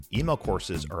Email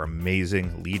courses are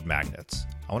amazing lead magnets.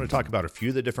 I want to talk about a few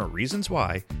of the different reasons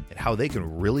why and how they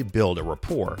can really build a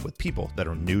rapport with people that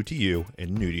are new to you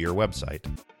and new to your website.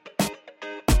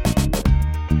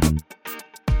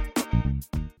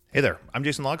 Hey there, I'm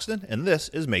Jason Logston, and this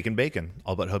is Making Bacon,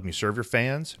 all about helping you serve your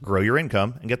fans, grow your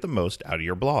income, and get the most out of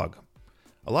your blog.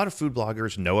 A lot of food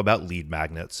bloggers know about lead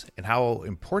magnets and how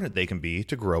important they can be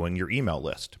to growing your email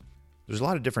list. There's a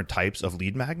lot of different types of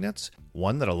lead magnets.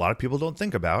 One that a lot of people don't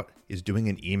think about is doing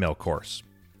an email course.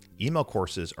 Email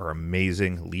courses are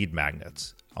amazing lead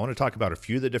magnets. I want to talk about a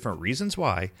few of the different reasons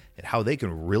why and how they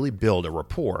can really build a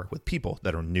rapport with people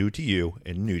that are new to you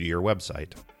and new to your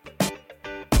website.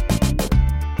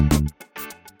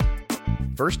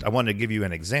 First, I want to give you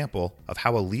an example of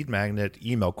how a lead magnet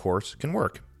email course can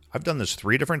work. I've done this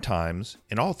 3 different times,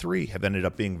 and all 3 have ended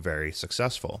up being very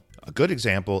successful. A good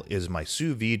example is my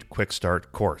sous vide quick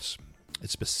start course.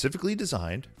 It's specifically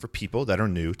designed for people that are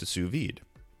new to sous vide.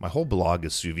 My whole blog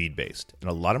is sous vide based, and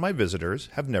a lot of my visitors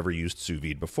have never used sous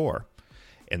vide before.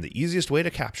 And the easiest way to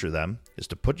capture them is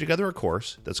to put together a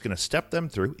course that's going to step them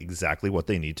through exactly what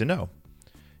they need to know.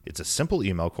 It's a simple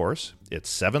email course. It's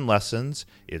 7 lessons.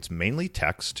 It's mainly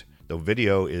text, though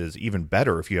video is even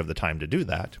better if you have the time to do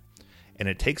that. And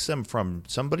it takes them from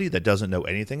somebody that doesn't know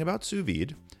anything about sous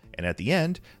vide, and at the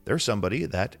end, they're somebody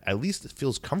that at least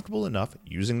feels comfortable enough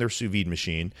using their sous vide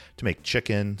machine to make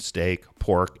chicken, steak,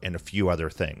 pork, and a few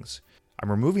other things. I'm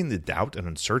removing the doubt and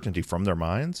uncertainty from their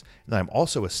minds, and I'm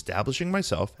also establishing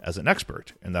myself as an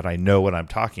expert and that I know what I'm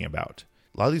talking about.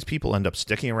 A lot of these people end up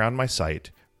sticking around my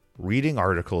site, reading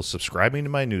articles, subscribing to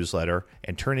my newsletter,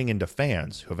 and turning into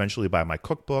fans who eventually buy my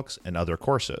cookbooks and other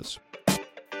courses.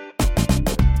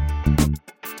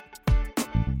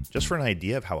 Just for an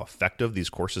idea of how effective these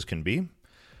courses can be,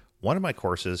 one of my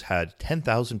courses had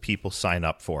 10,000 people sign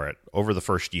up for it over the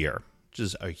first year, which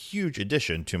is a huge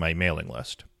addition to my mailing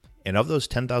list. And of those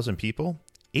 10,000 people,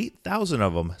 8,000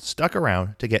 of them stuck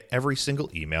around to get every single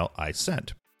email I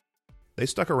sent. They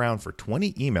stuck around for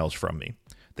 20 emails from me.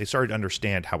 They started to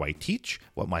understand how I teach,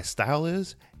 what my style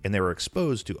is, and they were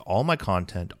exposed to all my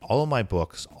content, all of my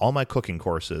books, all my cooking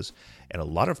courses, and a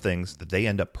lot of things that they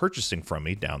end up purchasing from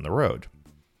me down the road.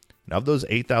 And of those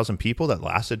 8,000 people that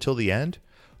lasted till the end,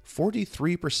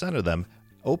 43% of them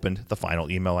opened the final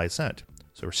email I sent.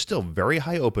 So there were still very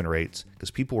high open rates because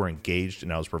people were engaged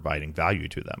and I was providing value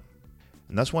to them.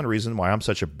 And that's one reason why I'm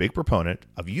such a big proponent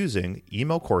of using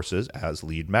email courses as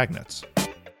lead magnets.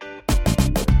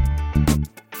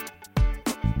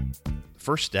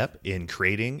 First step in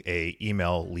creating an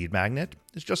email lead magnet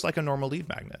is just like a normal lead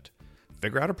magnet.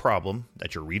 Figure out a problem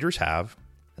that your readers have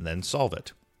and then solve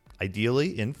it.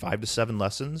 Ideally in 5 to 7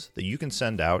 lessons that you can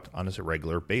send out on a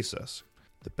regular basis.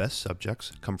 The best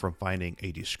subjects come from finding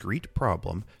a discrete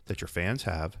problem that your fans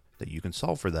have that you can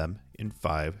solve for them in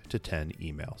 5 to 10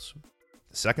 emails.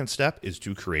 The second step is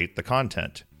to create the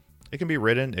content. It can be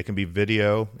written, it can be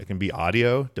video, it can be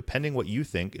audio, depending what you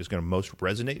think is going to most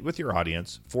resonate with your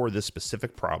audience for this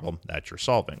specific problem that you're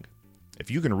solving.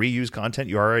 If you can reuse content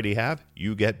you already have,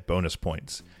 you get bonus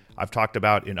points. I've talked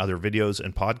about in other videos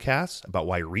and podcasts about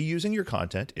why reusing your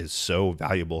content is so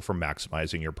valuable for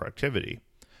maximizing your productivity.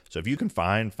 So if you can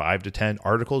find 5 to 10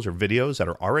 articles or videos that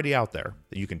are already out there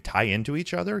that you can tie into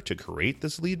each other to create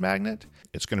this lead magnet,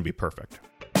 it's going to be perfect.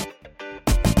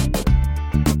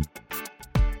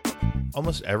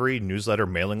 Almost every newsletter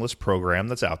mailing list program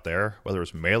that's out there, whether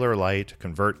it's MailerLite,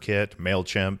 ConvertKit,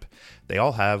 MailChimp, they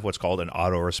all have what's called an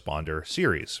autoresponder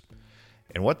series.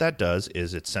 And what that does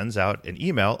is it sends out an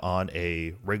email on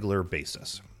a regular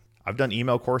basis. I've done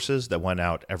email courses that went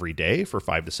out every day for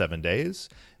 5 to 7 days.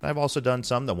 And I've also done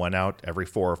some that went out every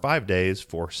 4 or 5 days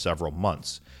for several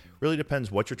months. Really depends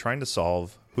what you're trying to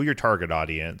solve, who your target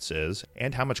audience is,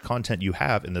 and how much content you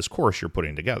have in this course you're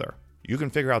putting together. You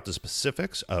can figure out the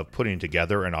specifics of putting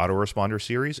together an autoresponder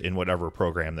series in whatever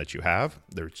program that you have.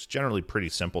 It's generally pretty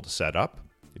simple to set up.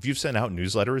 If you've sent out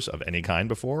newsletters of any kind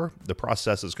before, the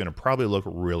process is going to probably look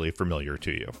really familiar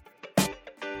to you.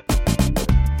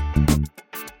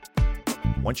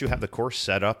 Once you have the course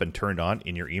set up and turned on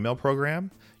in your email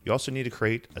program, you also need to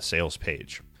create a sales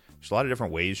page. There's a lot of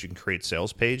different ways you can create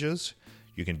sales pages.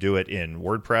 You can do it in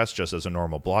WordPress just as a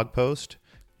normal blog post.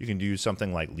 You can do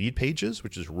something like lead pages,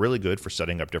 which is really good for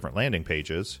setting up different landing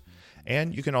pages.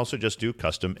 And you can also just do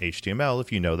custom HTML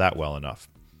if you know that well enough.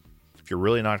 If you're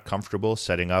really not comfortable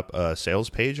setting up a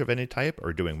sales page of any type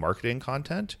or doing marketing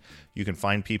content, you can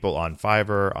find people on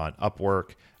Fiverr, on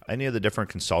Upwork, any of the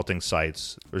different consulting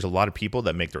sites. There's a lot of people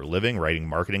that make their living writing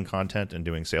marketing content and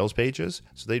doing sales pages,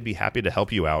 so they'd be happy to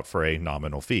help you out for a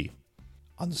nominal fee.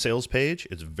 On the sales page,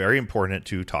 it's very important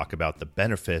to talk about the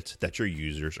benefits that your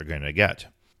users are going to get.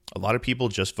 A lot of people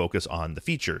just focus on the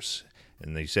features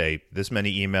and they say this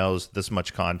many emails, this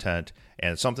much content,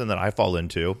 and it's something that I fall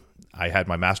into. I had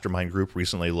my mastermind group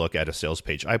recently look at a sales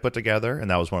page I put together,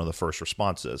 and that was one of the first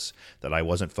responses, that I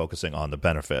wasn't focusing on the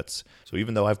benefits. So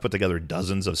even though I've put together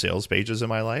dozens of sales pages in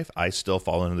my life, I still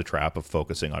fall into the trap of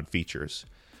focusing on features.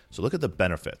 So look at the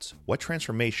benefits. What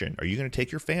transformation are you going to take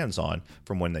your fans on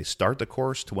from when they start the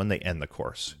course to when they end the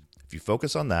course? If you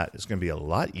focus on that, it's going to be a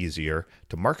lot easier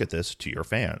to market this to your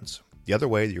fans. The other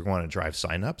way that you're going to drive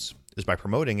signups is by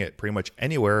promoting it pretty much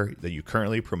anywhere that you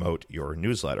currently promote your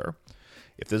newsletter.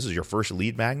 If this is your first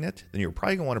lead magnet, then you're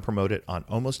probably going to want to promote it on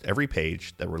almost every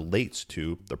page that relates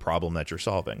to the problem that you're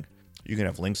solving. You can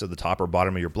have links at the top or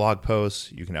bottom of your blog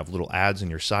posts. You can have little ads in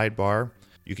your sidebar.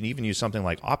 You can even use something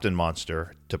like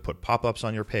OptinMonster to put pop-ups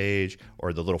on your page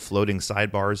or the little floating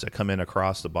sidebars that come in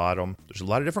across the bottom. There's a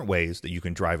lot of different ways that you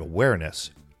can drive awareness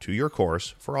to your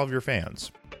course for all of your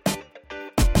fans.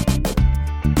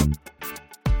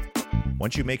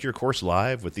 Once you make your course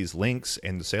live with these links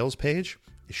and the sales page,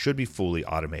 it should be fully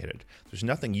automated. There's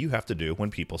nothing you have to do when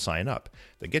people sign up.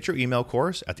 They get your email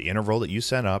course at the interval that you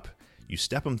set up, you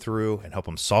step them through and help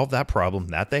them solve that problem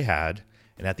that they had,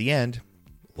 and at the end,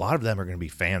 a lot of them are going to be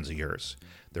fans of yours.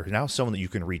 They're now someone that you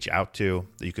can reach out to,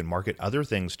 that you can market other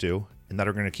things to, and that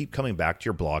are going to keep coming back to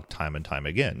your blog time and time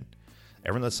again.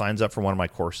 Everyone that signs up for one of my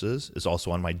courses is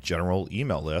also on my general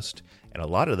email list, and a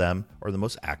lot of them are the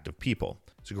most active people.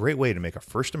 It's a great way to make a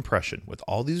first impression with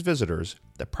all these visitors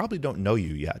that probably don't know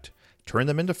you yet, turn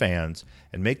them into fans,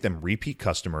 and make them repeat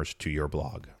customers to your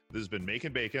blog. This has been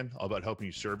Making Bacon, all about helping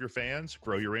you serve your fans,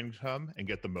 grow your income, and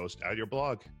get the most out of your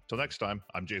blog. Till next time,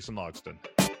 I'm Jason Logston.